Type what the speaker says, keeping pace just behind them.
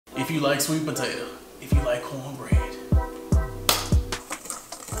If you like sweet potato, if you like cornbread.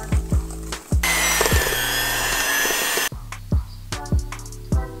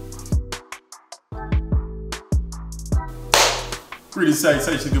 Greetings,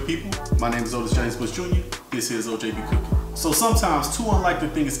 salutations, good people. My name is Otis James Bush Jr. This is OJB Cooking. So sometimes two unlikely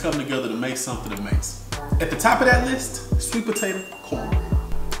things come together to make something amazing. At the top of that list, sweet potato cornbread.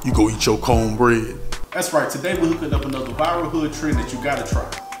 You go eat your cornbread. That's right, today we're hooking up another viral hood trend that you gotta try.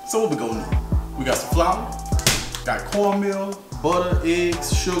 So what we gonna do? We got some flour, got cornmeal, butter,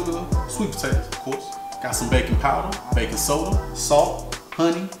 eggs, sugar, sweet potatoes, of course. Got some baking powder, baking soda, salt,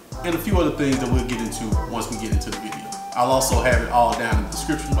 honey, and a few other things that we'll get into once we get into the video. I'll also have it all down in the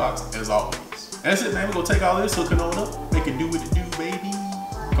description box, as always. And that's it, man. We're gonna take all this, hook it on up, make it do what it do, baby.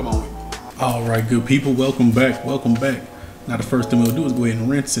 Come on with me. All right, good people, welcome back, welcome back. Now the first thing we'll do is go ahead and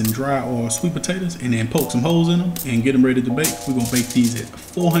rinse and dry our sweet potatoes and then poke some holes in them and get them ready to bake. We're gonna bake these at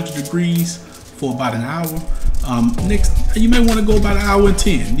 400 degrees for about an hour. Next, you may wanna go about an hour and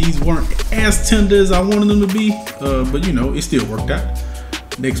 10. These weren't as tender as I wanted them to be, but you know, it still worked out.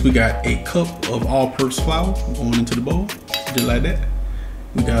 Next, we got a cup of all-purpose flour going into the bowl, just like that.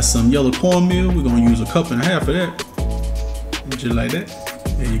 We got some yellow cornmeal. We're gonna use a cup and a half of that, just like that.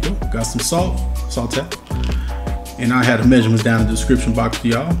 There you go. Got some salt tap. And I had the measurements down in the description box for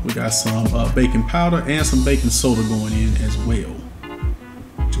y'all. We got some baking powder and some baking soda going in as well.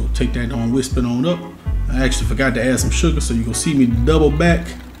 So take that on, whisk it on up. I actually forgot to add some sugar, so you're gonna see me double back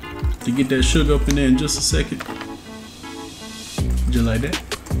to get that sugar up in there in just a second. Just like that.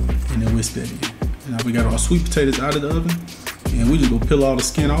 And then whisk that in. And now we got our sweet potatoes out of the oven. And we just gonna peel all the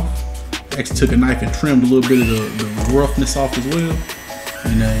skin off. Actually took a knife and trimmed a little bit of the roughness off as well.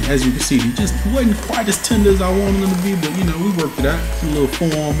 And as you can see, they just wasn't quite as tender as I wanted them to be, but you know, we worked it out. A little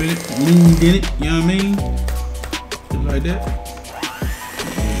form in it, leaned in it, you know what I mean? Just like that.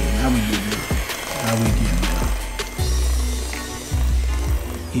 Yeah, how we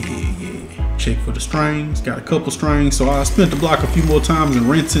getting there? Yeah. Check for the strings, got a couple strings. So I spent the block a few more times and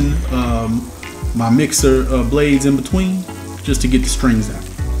rinsing my mixer blades in between, just to get the strings out.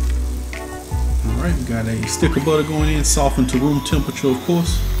 All right, we got a stick of butter going in, softened to room temperature, of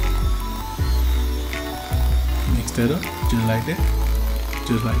course. Mix that up, just like that,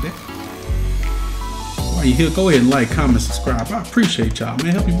 just like that. While you're here, go ahead and like, comment, subscribe. I appreciate y'all,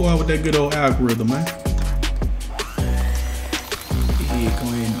 man. Help your boy out with that good old algorithm, man. Yeah, go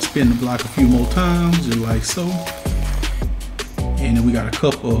ahead and spin the block a few more times, just like so. And then we got a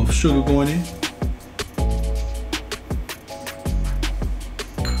cup of sugar going in.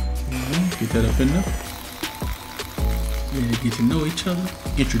 Get that up in there. Ready to get to know each other.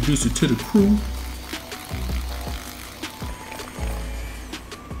 Introduce it to the crew.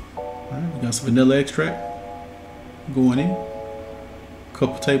 Alright, we got some vanilla extract going in.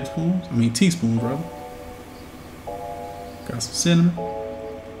 Couple teaspoons rather. Got some cinnamon.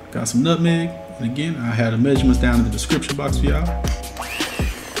 Got some nutmeg. And again, I had the measurements down in the description box for y'all.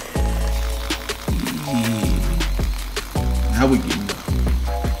 Yeah. Now we getting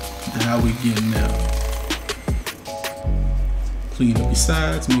how we getting now. Clean up your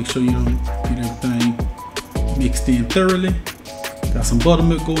sides, make sure you don't get everything mixed in thoroughly. Got some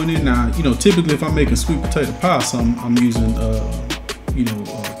buttermilk going in. Now, you know, typically if I'm making sweet potato pie, I'm using,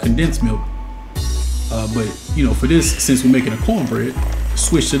 condensed milk. But, you know, for this, since we're making a cornbread,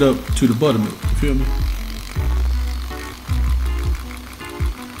 switch it up to the buttermilk, you feel me?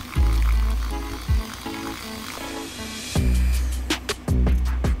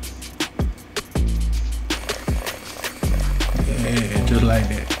 Just like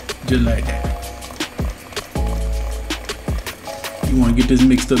that, just like that. You want to get this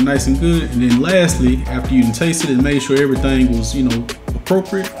mixed up nice and good, and then lastly, after you taste it and made sure everything was, you know,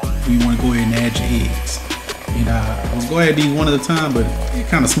 appropriate, you want to go ahead and add your eggs. And I was going to add these one at a time, but they're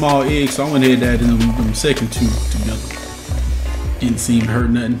kind of small eggs, so I went ahead and added them second two together. Didn't seem to hurt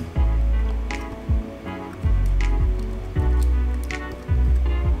nothing.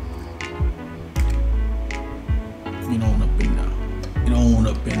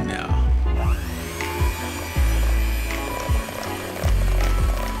 Up in now.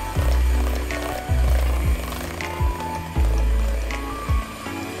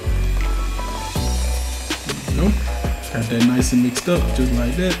 There you go. Got that nice and mixed up, just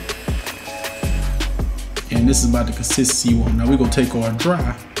like that. And this is about the consistency you want. Now we're gonna take our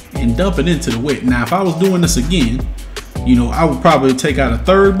dry and dump it into the wet. Now if I was doing this again, you know, I would probably take out a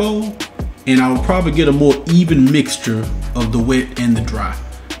third bowl and I would probably get a more even mixture of the wet and the dry.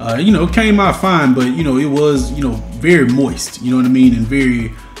 You know, it came out fine, but you know, it was, you know, very moist, you know what I mean, and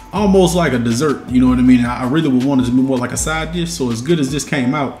very almost like a dessert, you know what I mean. I really would want it to be more like a side dish. So as good as this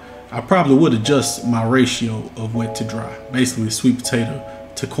came out, I probably would adjust my ratio of wet to dry. Basically sweet potato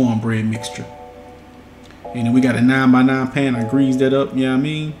to cornbread mixture. And then we got a 9x9 pan. I greased that up, you know what I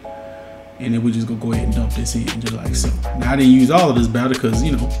mean? And then we just gonna go ahead and dump this in just like so. Now I didn't use all of this batter because,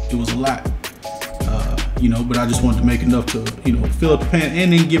 you know, it was a lot. You know, but I just wanted to make enough to, you know, fill up the pan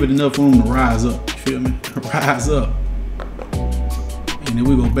and then give it enough room to rise up. You feel me? Rise up. And then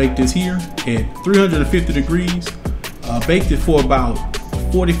we're gonna bake this here at 350 degrees. Baked it for about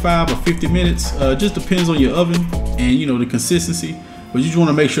 45 or 50 minutes. Just depends on your oven and, you know, the consistency. But you just want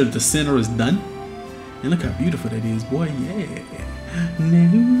to make sure that the center is done. And look how beautiful that is, boy. Yeah.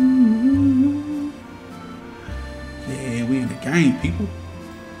 Yeah, we in the game, people.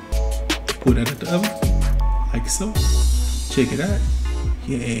 Put that at the oven. Like so. Check it out.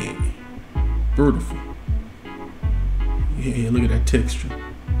 Yeah. Beautiful. Yeah, look at that texture.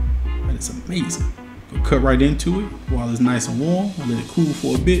 That is amazing. We'll cut right into it while it's nice and warm. I'll let it cool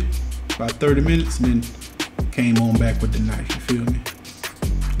for a bit, about 30 minutes, and then came on back with the knife, you feel me?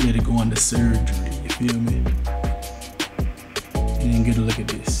 Let it go under surgery, you feel me? And then get a look at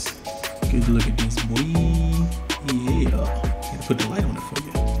this. Get a look at this, boy. Yeah. Gotta put the light on it for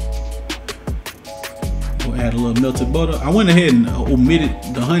you. We'll add a little melted butter. I went ahead and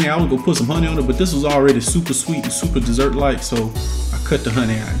omitted the honey. I was gonna put some honey on it, but this was already super sweet and super dessert-like, so I cut the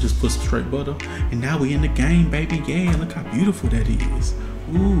honey out and just put some straight butter. And now we in the game, baby. Yeah, look how beautiful that is.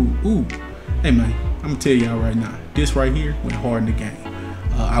 Ooh, ooh. Hey man, I'm gonna tell y'all right now, this right here went hard in the game.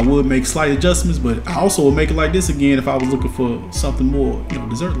 I would make slight adjustments, but I also would make it like this again if I was looking for something more, you know,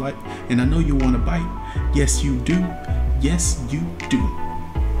 dessert-like. And I know you want a bite. Yes, you do. Yes, you do.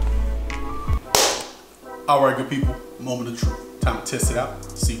 All right, good people. Moment of truth. Time to test it out.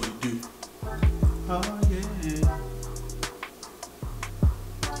 See what it do. Oh yeah.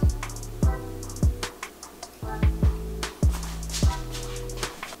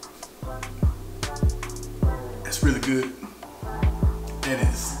 That's really good. That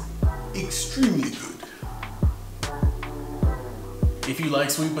is extremely good. If you like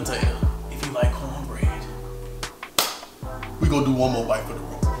sweet potato, if you like cornbread, we're gonna do one more bite for the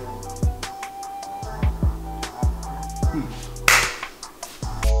room.